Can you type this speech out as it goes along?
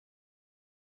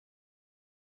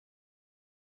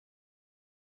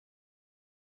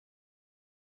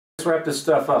wrap this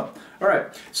stuff up. All right,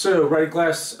 so writing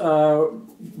class,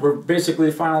 we're basically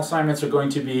the final assignments are going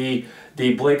to be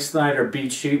the Blake Snyder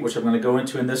beat sheet, which I'm going to go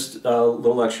into in this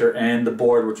little lecture, and the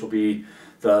board, which will be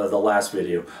the last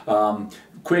video.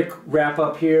 Quick wrap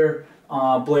up here.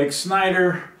 Blake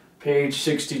Snyder, page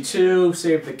 62,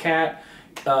 Save the Cat.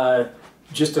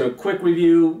 Just a quick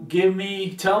review.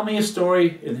 Tell me a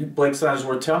story, in Blake Snyder's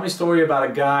word, tell me a story about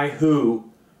a guy who,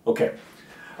 okay,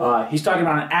 he's talking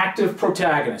about an active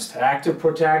protagonist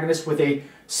with a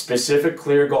specific,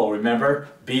 clear goal. Remember,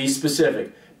 be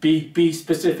specific. Be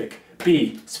specific.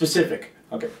 Be specific.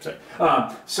 Okay, sorry.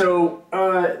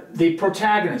 The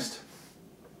protagonist,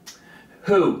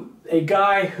 a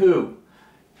guy who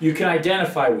you can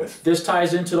identify with. This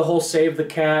ties into the whole Save the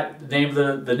Cat,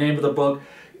 the name of the book.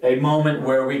 A moment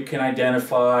where we can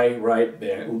identify, right,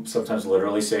 sometimes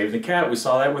literally saving the cat. We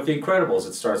saw that with The Incredibles.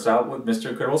 It starts out with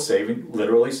Mr. Incredible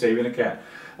literally saving a cat.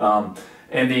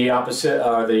 And the opposite,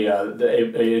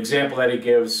 the example that he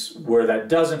gives where that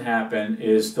doesn't happen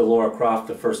is the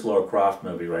first Laura Croft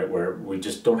movie, right, where we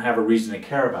just don't have a reason to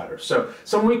care about her. So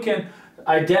someone we can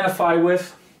identify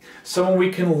with, someone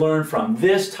we can learn from.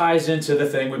 This ties into the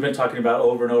thing we've been talking about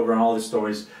over and over in all the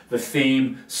stories, the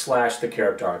theme / the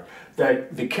character arc.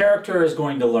 That the character is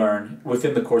going to learn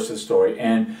within the course of the story,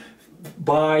 and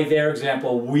by their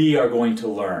example, we are going to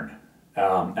learn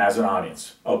as an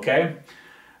audience, okay?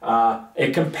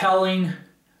 A compelling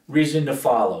reason to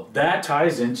follow. That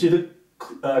ties into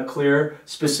the clear,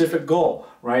 specific goal,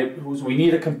 right? We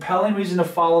need a compelling reason to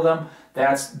follow them.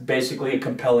 That's basically a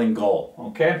compelling goal,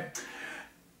 okay?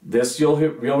 This you'll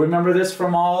remember this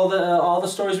from all the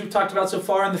stories we've talked about so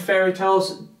far in the fairy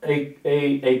tales.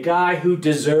 A guy who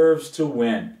deserves to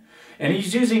win, and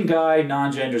he's using guy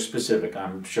non-gender specific.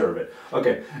 I'm sure of it.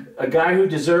 Okay, a guy who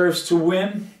deserves to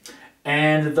win,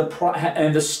 and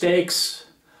the stakes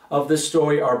of this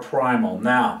story are primal.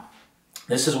 Now,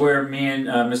 this is where me and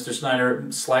Mr. Snyder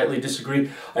slightly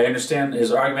disagree. I understand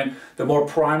his argument. The more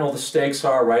primal the stakes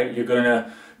are, right? You're going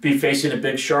to be facing a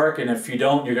big shark, and if you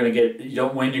don't win,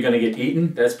 you're going to get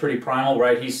eaten. That's pretty primal,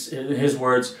 right? In his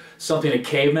words, something a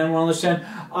caveman will understand.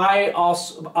 I,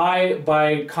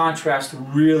 by contrast,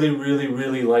 really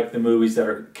like the movies that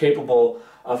are capable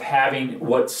of having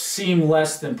what seem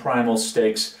less than primal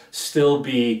stakes still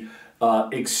be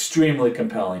extremely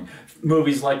compelling.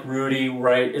 Movies like Rudy,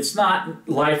 right? It's not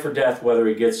life or death whether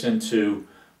he gets into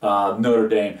Notre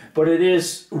Dame, but it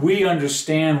is, we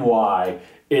understand why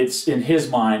it's, in his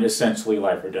mind, essentially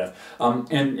life or death.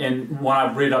 And one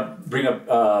I bring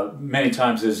up many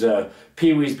times is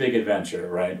Pee-wee's Big Adventure,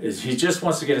 right? He just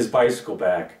wants to get his bicycle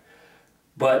back,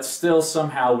 but still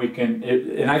somehow we can,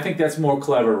 and I think that's more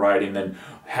clever writing than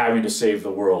having to save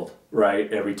the world,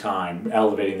 right, every time,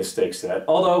 elevating the stakes to that.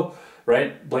 Although,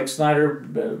 right, Blake Snyder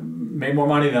made more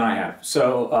money than I have.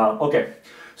 So, okay.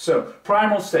 So,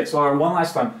 primal stakes. All right, one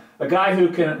last time. A guy who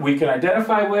we can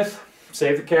identify with,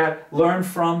 Save the Cat, learn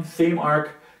from, theme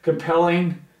arc,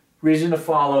 compelling reason to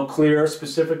follow, clear,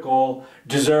 specific goal,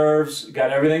 deserves,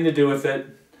 got everything to do with it,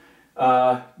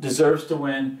 deserves to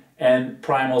win, and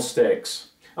primal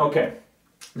stakes. Okay,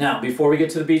 now before we get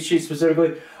to the beat sheet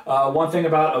specifically, one thing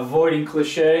about avoiding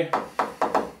cliche,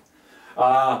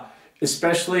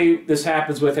 especially this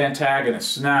happens with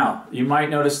antagonists. Now, you might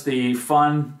notice the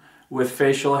fun with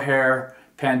facial hair,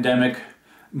 pandemic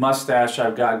mustache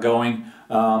I've got going.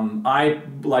 I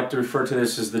like to refer to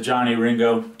this as the Johnny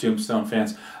Ringo, Tombstone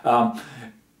fans.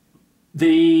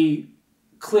 The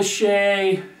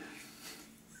cliche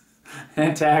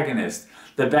antagonist,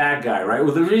 the bad guy, right?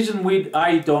 Well, the reason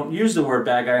I don't use the word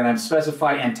bad guy and I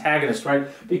specify antagonist, right?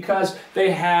 Because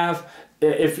they have,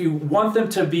 if you want them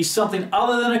to be something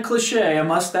other than a cliche, a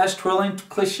mustache twirling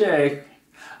cliche,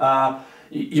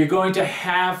 you're going to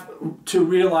have to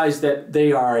realize that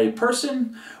they are a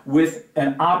person with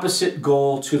an opposite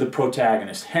goal to the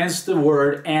protagonist. Hence the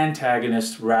word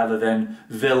antagonist rather than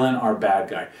villain or bad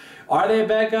guy. Are they a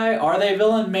bad guy? Are they a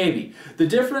villain? Maybe. The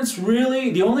difference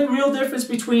really, the only real difference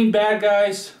between bad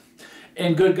guys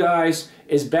and good guys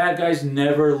is bad guys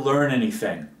never learn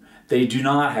anything. They do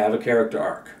not have a character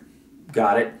arc.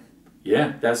 Got it?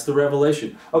 Yeah, that's the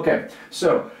revelation. Okay,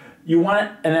 so you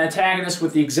want an antagonist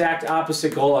with the exact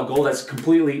opposite goal, a goal that's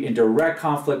completely in direct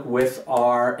conflict with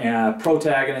our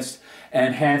protagonist,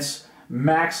 and hence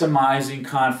maximizing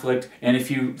conflict. And if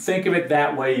you think of it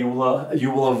that way, you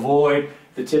will avoid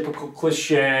the typical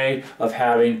cliche of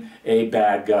having a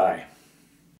bad guy.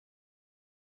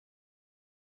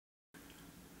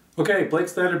 Okay, Blake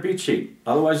Snyder beat sheet,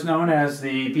 otherwise known as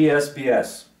the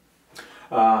BSBS.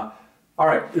 All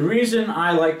right, the reason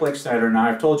I like Blake Snyder, and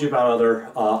I've told you about other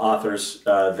authors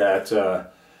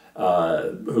that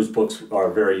whose books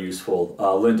are very useful.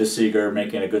 Linda Seeger,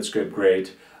 Making a Good Script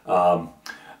Great.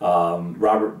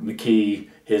 Robert McKee,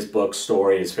 his book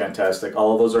Story is fantastic.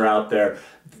 All of those are out there.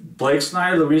 Blake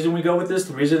Snyder, the reason we go with this,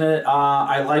 the reason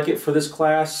I like it for this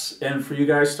class and for you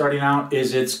guys starting out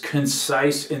is it's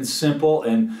concise and simple,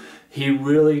 and he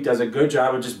really does a good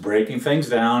job of just breaking things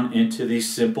down into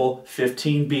these simple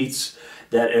 15 beats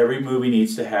that every movie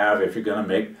needs to have if you're going to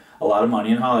make a lot of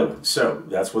money in Hollywood. So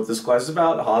that's what this class is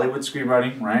about, Hollywood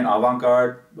screenwriting, right?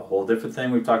 Avant-garde, a whole different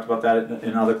thing. We've talked about that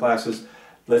in other classes.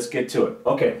 Let's get to it.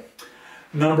 Okay,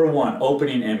 number one,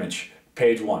 opening image.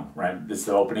 Page one, right? It's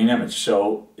the opening image.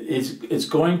 So it's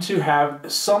going to have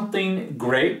something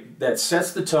great that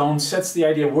sets the tone, sets the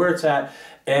idea where it's at,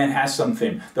 and has some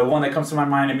theme. The one that comes to my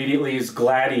mind immediately is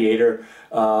Gladiator,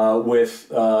 with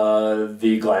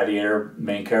the gladiator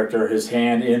main character, his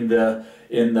hand in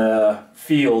the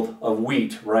field of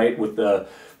wheat, right, with the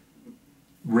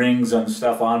rings and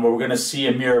stuff on. But we're going to see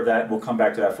a mirror of that. We'll come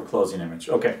back to that for closing image.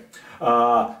 Okay,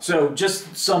 so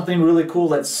just something really cool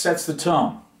that sets the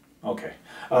tone. Okay,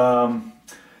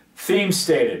 theme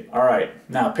stated. All right,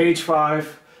 now page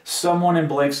 5. Someone in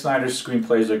Blake Snyder's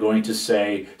screenplays are going to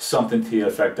say something to the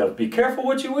effect of, be careful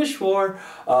what you wish for.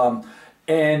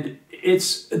 And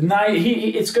it's not,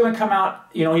 it's going to come out,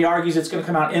 you know, he argues it's going to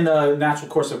come out in the natural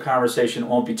course of conversation. It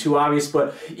won't be too obvious,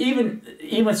 but even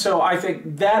so, I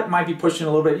think that might be pushing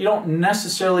a little bit. You don't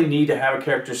necessarily need to have a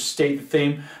character state the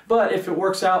theme, but if it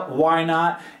works out, why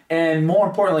not? And more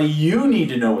importantly, you need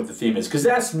to know what the theme is, because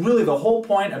that's really the whole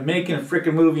point of making a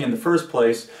freaking movie in the first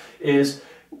place, is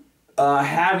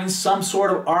having some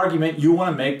sort of argument you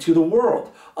want to make to the world.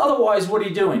 Otherwise, what are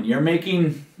you doing? You're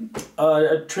making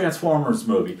a Transformers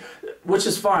movie, which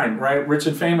is fine, right? Rich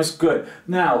and famous, good.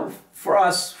 Now, for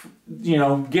us, you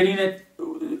know, getting it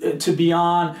to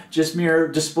beyond just mere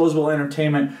disposable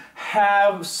entertainment,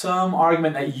 have some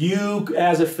argument that you,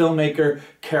 as a filmmaker,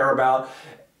 care about.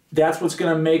 That's what's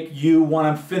going to make you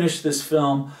want to finish this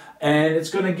film, and it's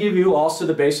going to give you also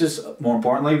the basis, more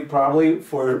importantly, probably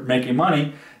for making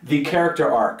money, the character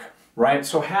arc, right?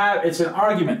 So it's an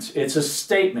argument, it's a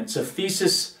statement, it's a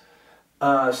thesis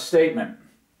statement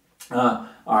that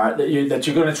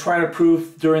you're going to try to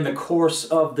prove during the course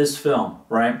of this film,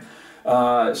 right?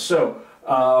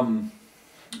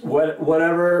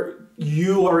 Whatever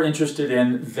you are interested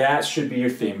in, that should be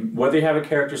your theme. Whether you have a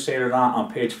character say it or not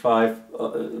on page 5,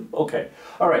 okay.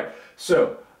 All right,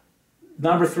 so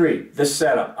number 3, the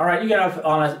setup. All right, you got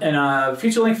in a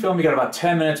feature-length film, you got about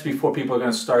 10 minutes before people are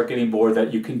going to start getting bored,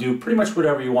 that you can do pretty much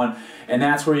whatever you want, and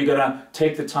that's where you're going to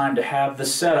take the time to have the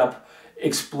setup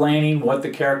explaining what the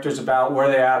character's about, where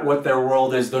they're at, what their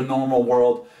world is, the normal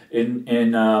world in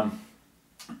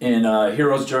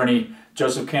Hero's Journey,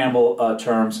 Joseph Campbell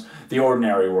terms, the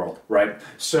ordinary world, right?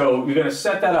 So you're going to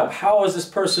set that up. How is this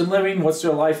person living? What's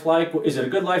their life like? Is it a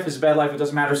good life? Is it a bad life? It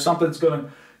doesn't matter. Something's going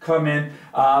to come in.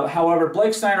 However,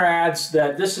 Blake Snyder adds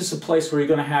that this is a place where you're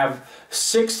going to have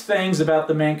 6 things about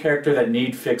the main character that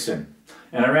need fixing.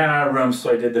 And I ran out of room,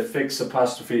 so I did the fix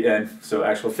apostrophe N, so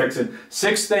actual fixing.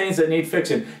 6 things that need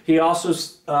fixing. He also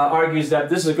argues that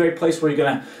this is a great place where you're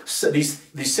going to, these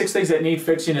 6 things that need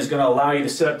fixing is going to allow you to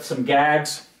set up some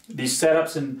gags, these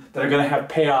setups that are going to have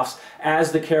payoffs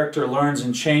as the character learns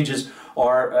and changes,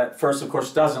 or at first, of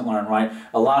course, doesn't learn, right?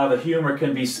 A lot of the humor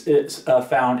can be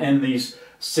found in these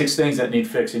 6 things that need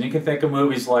fixing. You can think of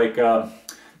movies like the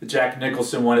Jack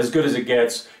Nicholson one, As Good as It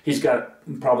Gets. He's got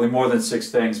probably more than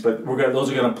 6 things, but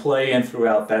those are going to play in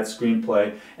throughout that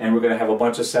screenplay, and we're going to have a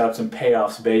bunch of setups and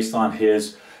payoffs based on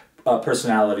his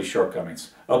personality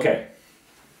shortcomings. Okay.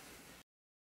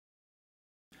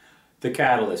 The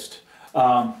catalyst.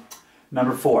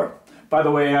 Number 4. By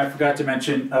the way, I forgot to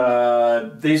mention,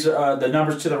 these are the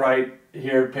numbers to the right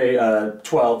here,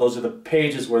 12. Those are the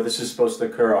pages where this is supposed to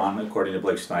occur on, according to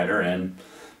Blake Snyder and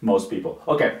most people.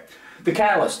 Okay. The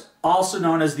catalyst, also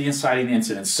known as the inciting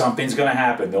incident. Something's going to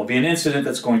happen. There'll be an incident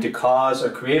that's going to cause or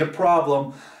create a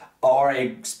problem or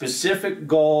a specific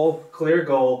goal, clear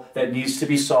goal, that needs to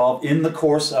be solved in the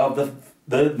course of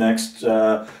the next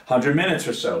 100 minutes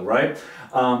or so, right?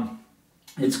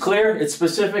 It's clear, it's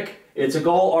specific, it's a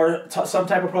goal or some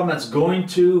type of problem that's going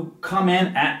to come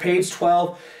in at page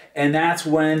 12, and that's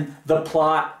when the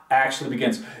plot actually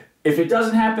begins. If it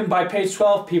doesn't happen by page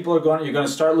 12, you're going to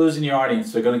start losing your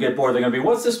audience. They're going to get bored. They're going to be,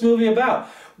 what's this movie about?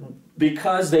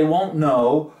 Because they won't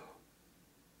know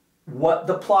what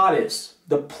the plot is.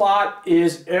 The plot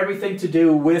is everything to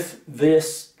do with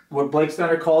this, what Blake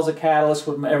Snyder calls a catalyst,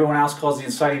 what everyone else calls the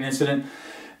inciting incident.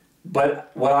 But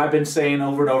what I've been saying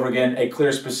over and over again, a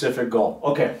clear, specific goal.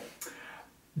 Okay.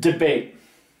 Debate.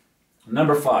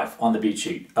 Number 5 on the beat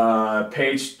sheet,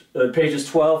 pages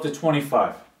 12 to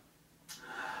 25.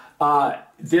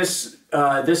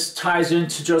 This ties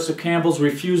into Joseph Campbell's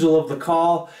refusal of the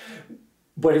call,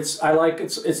 but it's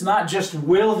not just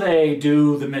will they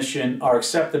do the mission or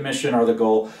accept the mission or the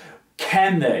goal.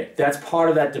 Can they? That's part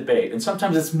of that debate, and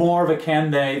sometimes it's more of a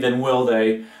can they than will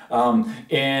they.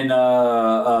 In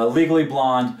Legally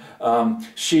Blonde,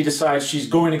 she decides she's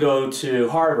going to go to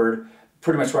Harvard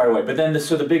pretty much right away, but then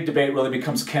so the big debate really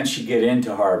becomes, can she get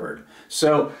into Harvard?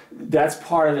 So that's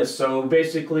part of this. So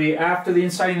basically, after the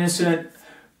inciting incident,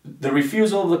 the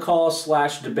refusal of the call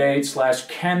 / debate /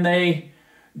 can they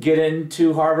get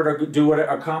into Harvard or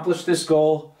accomplish this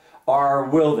goal, or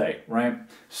will they, right?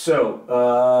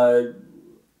 So,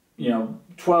 you know,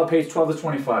 page 12 to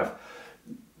 25.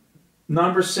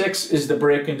 Number 6 is the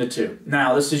break into 2.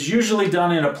 Now, this is usually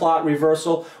done in a plot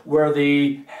reversal where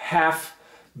the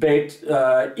half-baked,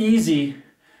 easy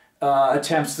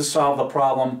attempts to solve the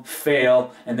problem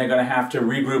fail, and they're going to have to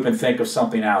regroup and think of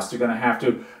something else. They're going to have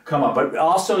to come up. But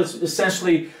also, it's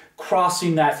essentially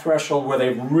crossing that threshold where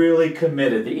they've really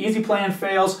committed. The easy plan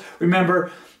fails.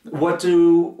 Remember, what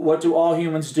do all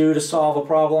humans do to solve a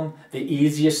problem? The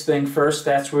easiest thing first.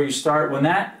 That's where you start. When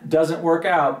that doesn't work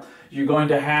out, you're going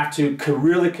to have to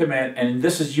really commit, and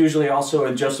this is usually also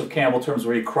in Joseph Campbell terms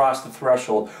where you cross the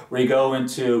threshold, where you go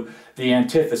into the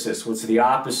antithesis, which is the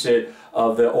opposite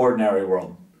of the ordinary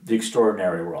world, the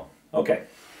extraordinary world. Okay.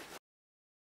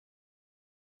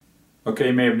 Okay,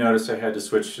 you may have noticed I had to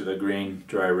switch to the green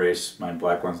dry erase my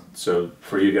black one, so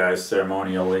for you guys,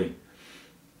 ceremonially,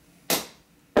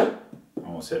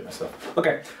 almost hit myself.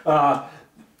 Okay,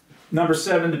 number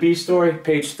 7, the B story,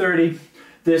 page 30.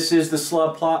 This is the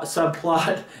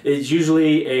subplot. It's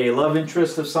usually a love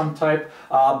interest of some type,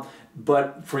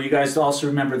 but for you guys to also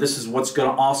remember, this is what's going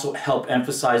to also help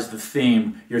emphasize the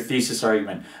theme, your thesis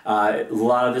argument. A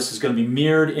lot of this is going to be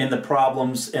mirrored in the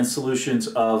problems and solutions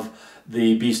of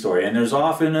the B story, and there's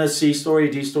often a C story,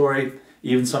 D story,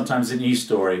 even sometimes an E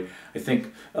story. I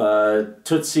think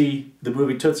Tootsie, the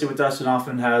movie Tootsie with Dustin,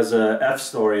 often has a F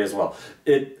story as well.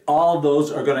 All of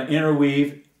those are going to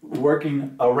interweave,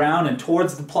 working around and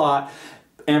towards the plot,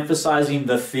 emphasizing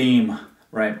the theme,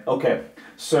 right? Okay,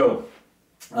 so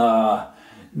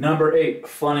number 8,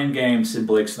 fun and games in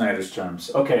Blake Snyder's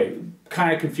terms. Okay,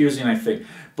 kind of confusing, I think,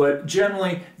 but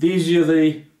generally these are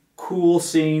the cool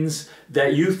scenes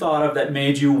that you thought of that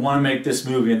made you want to make this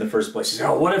movie in the first place. You say,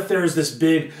 oh, what if there's this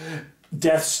big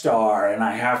Death Star and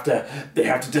they have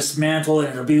to dismantle it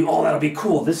and it'll be, oh, that'll be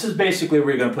cool. This is basically where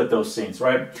you're going to put those scenes,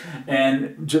 right?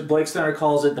 And Blake Snyder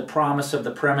calls it the promise of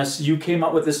the premise. You came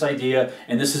up with this idea,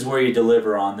 and this is where you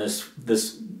deliver on this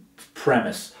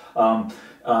premise.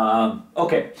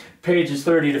 Okay, pages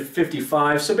 30 to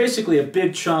 55. So basically a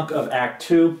big chunk of Act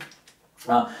 2.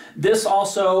 This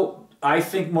also, I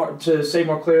think, to say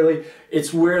more clearly,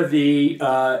 it's where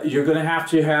you're going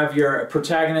to have your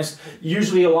protagonist,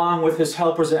 usually along with his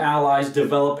helpers and allies,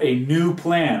 develop a new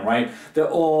plan, right?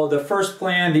 The first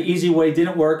plan, the easy way,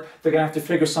 didn't work. They're going to have to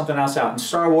figure something else out. In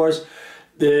Star Wars,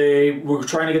 they were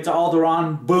trying to get to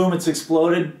Alderaan. Boom, it's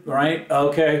exploded, right?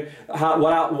 Okay,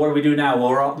 what do we do now?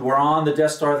 Well, we're on the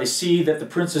Death Star. They see that the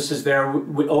princess is there.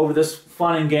 Over this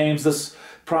fun and games, this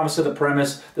promise of the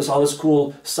premise, all this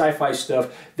cool sci-fi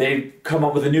stuff, they come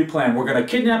up with a new plan. We're going to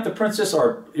kidnap the princess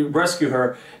or rescue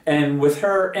her, and with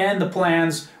her and the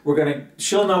plans,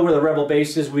 she'll know where the rebel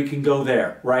base is. We can go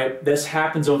there, right? This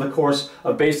happens over the course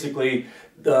of basically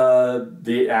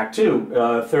the Act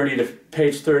 2,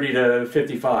 page 30 to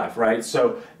 55, right?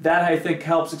 So that, I think,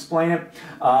 helps explain it.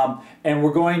 And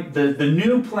the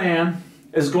new plan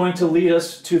is going to lead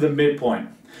us to the midpoint,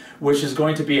 which is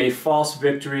going to be a false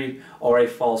victory or a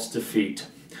false defeat.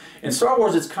 In Star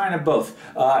Wars, it's kind of both.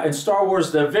 In Star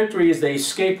Wars, the victory is they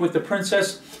escape with the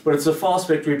princess, but it's a false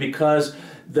victory because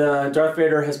Darth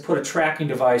Vader has put a tracking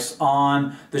device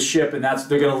on the ship, and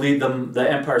they're going to lead the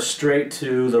Empire straight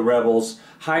to the rebels'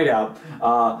 hideout.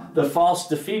 The false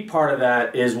defeat part of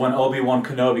that is when Obi-Wan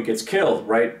Kenobi gets killed,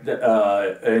 right?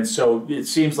 And so it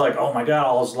seems like, oh my God,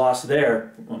 all is lost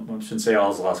there. Well, I shouldn't say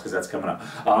all is lost because that's coming up.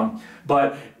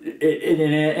 But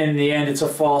in the end, it's a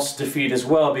false defeat as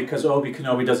well because Obi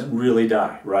Kenobi doesn't really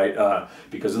die, right?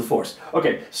 Because of the Force.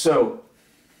 Okay, so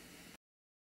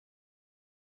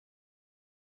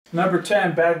number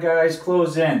 10, bad guys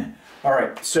close in. All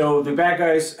right, so the bad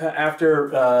guys, after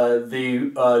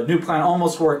the new plan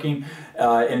almost working,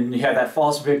 and you have that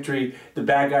false victory, the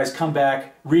bad guys come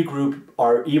back, regroup,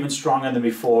 are even stronger than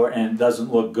before, and it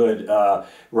doesn't look good,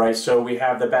 right? So we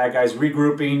have the bad guys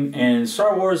regrouping. In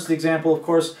Star Wars, the example, of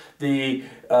course, the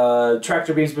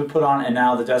tractor beam's been put on, and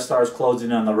now the Death Star is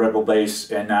closing on the Rebel base,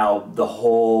 and now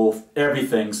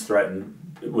everything's threatened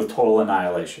with total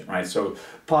annihilation, right? So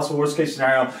possible worst case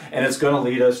scenario, and it's going to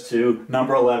lead us to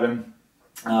number 11,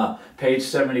 page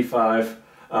 75,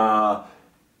 all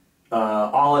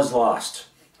is lost.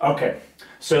 Okay,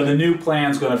 so the new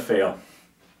plan's going to fail,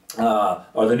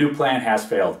 or the new plan has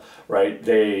failed, right?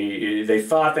 They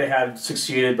thought they had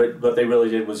succeeded, but what they really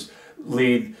did was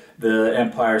lead the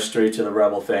Empire straight to the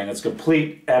Rebel thing. It's a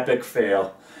complete epic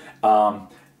fail,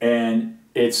 and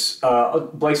it's,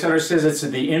 Blake Snyder says it's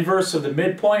the inverse of the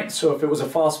midpoint, so if it was a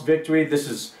false victory, this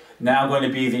is now going to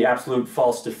be the absolute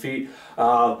false defeat.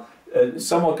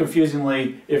 Somewhat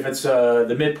confusingly, if it's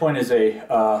the midpoint is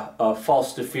a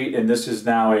false defeat, and this is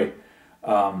now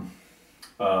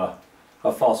a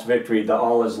false victory, the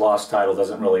all is lost title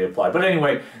doesn't really apply. But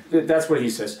anyway, that's what he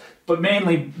says. But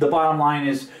mainly, the bottom line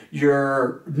is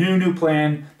your new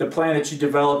plan, the plan that you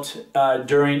developed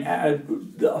during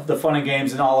the fun and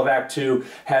games and all of Act 2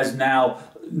 has now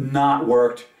not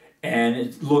worked, and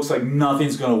it looks like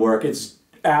nothing's going to work. It's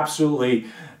absolutely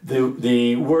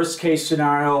the worst case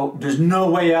scenario. There's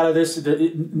no way out of this.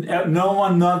 No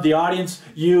one, the audience,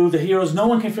 you, the heroes, no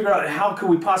one can figure out how could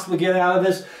we possibly get out of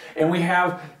this. And we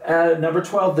have number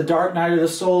 12, The Dark Night of the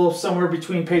Soul, somewhere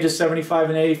between pages 75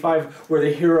 and 85, where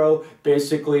the hero,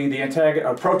 basically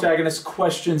the protagonist,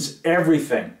 questions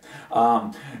everything.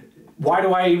 Why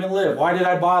do I even live? Why did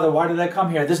I bother? Why did I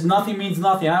come here? This nothing means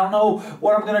nothing. I don't know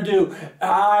what I'm going to do.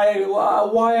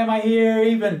 Why am I here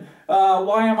even?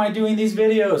 Why am I doing these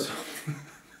videos?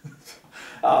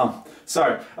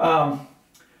 Sorry.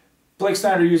 Blake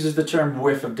Snyder uses the term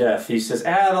whiff of death. He says,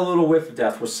 add a little whiff of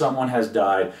death where someone has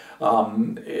died.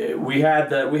 We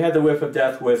had the whiff of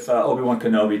death with Obi-Wan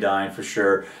Kenobi dying for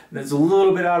sure. It's a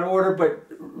little bit out of order, but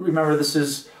remember this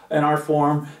is an art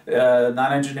form,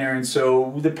 not engineering.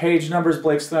 So the page numbers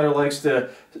Blake Snyder likes to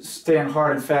stand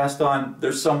hard and fast on.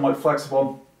 They're somewhat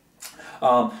flexible.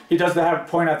 He does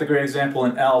point out the great example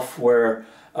in Elf where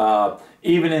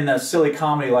even in a silly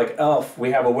comedy like Elf, we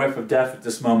have a whiff of death at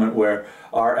this moment where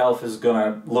our elf is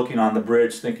looking on the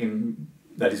bridge thinking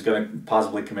that he's going to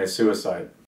possibly commit suicide.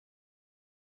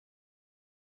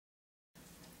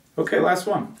 Okay, last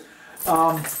one.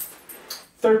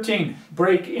 13,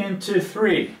 break into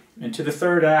 3, into the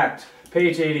third act,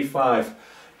 page 85.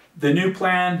 The new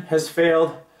plan has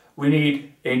failed. We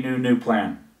need a new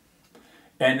plan.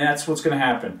 And that's what's going to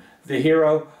happen. The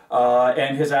hero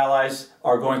and his allies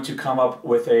are going to come up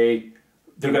with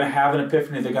they're going to have an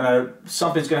epiphany.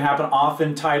 Something's going to happen,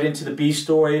 often tied into the B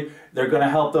story. They're going to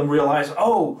help them realize,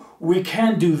 oh, we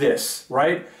can do this,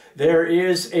 right? There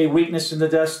is a weakness in the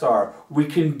Death Star. We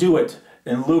can do it.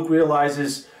 And Luke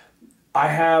realizes, I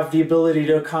have the ability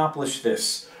to accomplish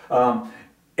this.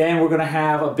 And we're going to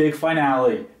have a big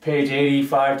finale, page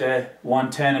 85 to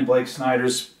 110 in Blake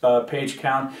Snyder's page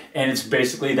count. And it's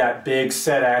basically that big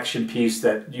set action piece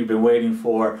that you've been waiting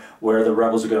for, where the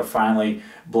rebels are going to finally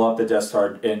blow up the Death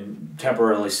Star and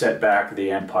temporarily set back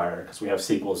the Empire, because we have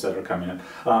sequels that are coming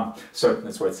up. So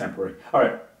that's why it's temporary. All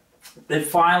right.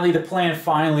 The plan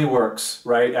finally works,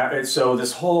 right? So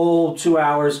this whole 2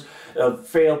 hours of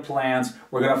failed plans,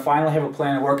 we're going to finally have a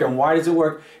plan to work. And why does it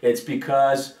work? It's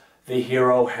because the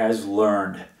hero has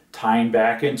learned. Tying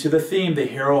back into the theme, the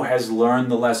hero has learned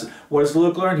the lesson. What has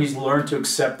Luke learned? He's learned to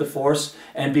accept the Force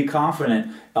and be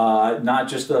confident, not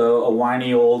just a whiny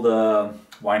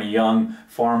young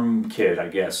farm kid, I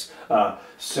guess.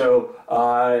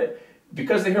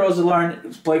 Because the heroes have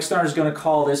learned, Blake Snyder is going to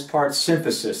call this part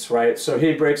synthesis, right? So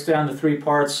he breaks down the 3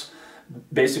 parts,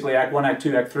 basically Act 1, Act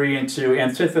 2, Act 3, into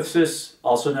antithesis,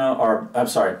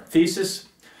 thesis,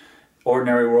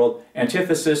 ordinary world,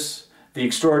 antithesis, the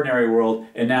extraordinary world,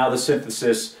 and now the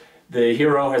synthesis. The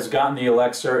hero has gotten the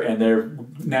elixir, and they're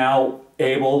now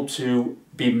able to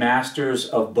be masters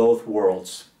of both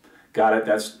worlds. Got it?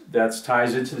 That's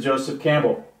ties into the Joseph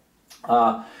Campbell.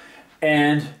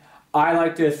 And I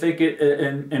like to think it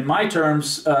in my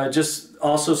terms, just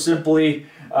also simply,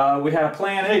 we had a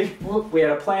plan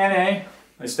A.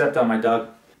 I stepped on my dog.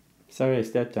 Sorry, I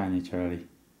stepped on you, Charlie.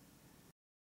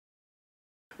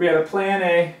 We had a plan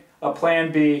A, a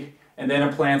plan B, and then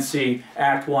a plan C,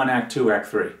 Act 1, Act 2, Act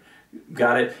 3.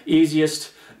 Got it?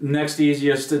 Easiest, next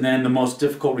easiest, and then the most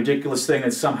difficult, ridiculous thing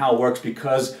that somehow works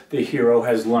because the hero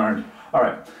has learned. All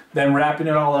right, then wrapping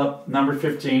it all up, number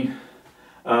 15.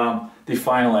 The the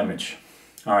final image.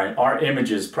 All right, our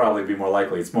images probably be more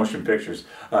likely. It's motion pictures,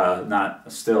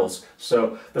 not stills.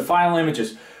 So the final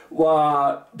images,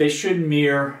 they should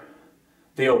mirror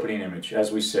the opening image,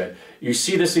 as we said. You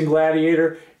see this in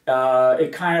Gladiator.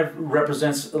 It kind of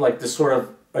represents like this sort of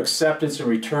acceptance and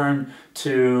return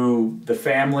to the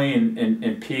family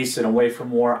and peace and away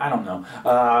from war. I don't know.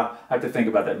 I have to think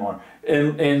about that more.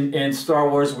 In Star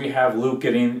Wars, we have Luke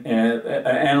getting,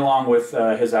 and along with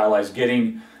his allies,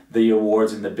 getting the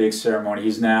awards in the big ceremony.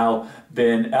 He's now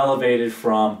been elevated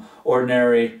from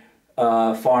ordinary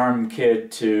farm kid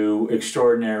to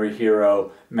extraordinary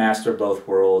hero, master of both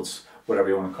worlds, whatever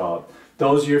you want to call it.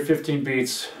 Those are your 15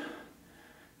 beats.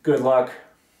 Good luck.